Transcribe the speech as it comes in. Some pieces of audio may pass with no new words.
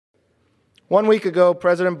1 week ago,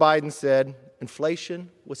 President Biden said inflation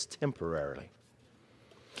was temporary.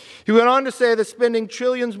 He went on to say that spending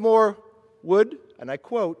trillions more would, and I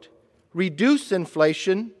quote, reduce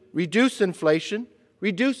inflation, reduce inflation,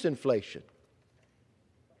 reduce inflation.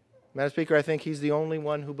 Madam Speaker, I think he's the only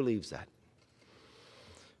one who believes that.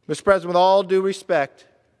 Mr. President, with all due respect,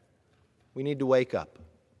 we need to wake up.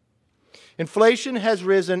 Inflation has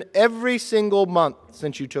risen every single month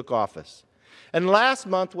since you took office. And last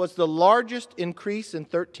month was the largest increase in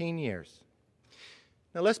 13 years.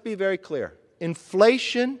 Now let's be very clear.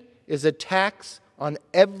 Inflation is a tax on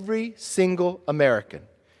every single American.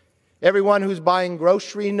 Everyone who's buying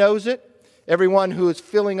groceries knows it. Everyone who is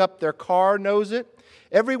filling up their car knows it.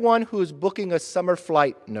 Everyone who is booking a summer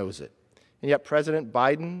flight knows it. And yet President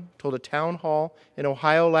Biden told a town hall in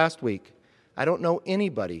Ohio last week, I don't know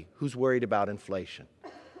anybody who's worried about inflation.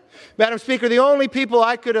 Madam Speaker, the only people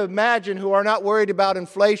I could imagine who are not worried about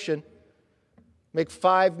inflation make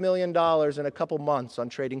 $5 million in a couple months on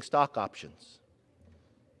trading stock options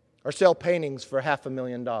or sell paintings for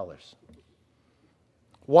 $500,000.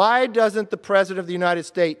 Why doesn't the President of the United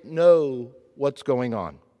States know what's going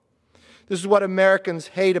on? This is what Americans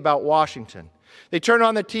hate about Washington. They turn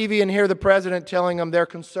on the TV and hear the President telling them their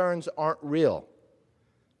concerns aren't real.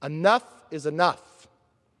 Enough is enough.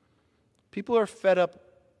 People are fed up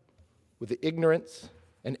with the ignorance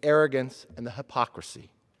and arrogance and the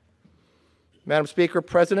hypocrisy. Madam Speaker,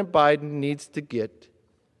 President Biden needs to get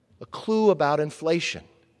a clue about inflation.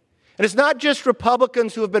 And it's not just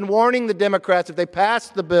Republicans who have been warning the Democrats if they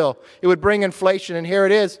passed the bill, it would bring inflation, and here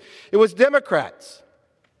it is. It was Democrats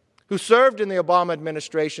who served in the Obama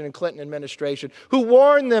administration and Clinton administration who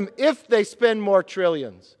warned them if they spend more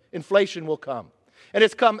trillions, inflation will come. And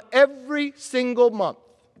it's come every single month.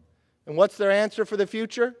 And what's their answer for the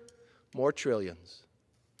future? More trillions.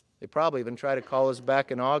 They probably even try to call us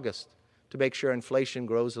back in August to make sure inflation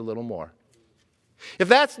grows a little more. If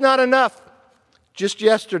that's not enough, just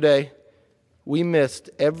yesterday, we missed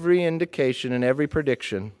every indication and every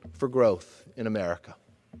prediction for growth in America.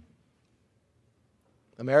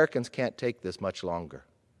 Americans can't take this much longer.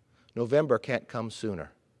 November can't come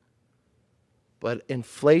sooner. But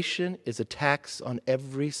inflation is a tax on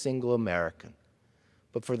every single American.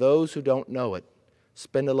 But for those who don't know it,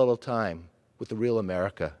 spend a little time with the real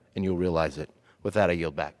America and you'll realize it. With that, I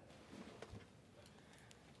yield back.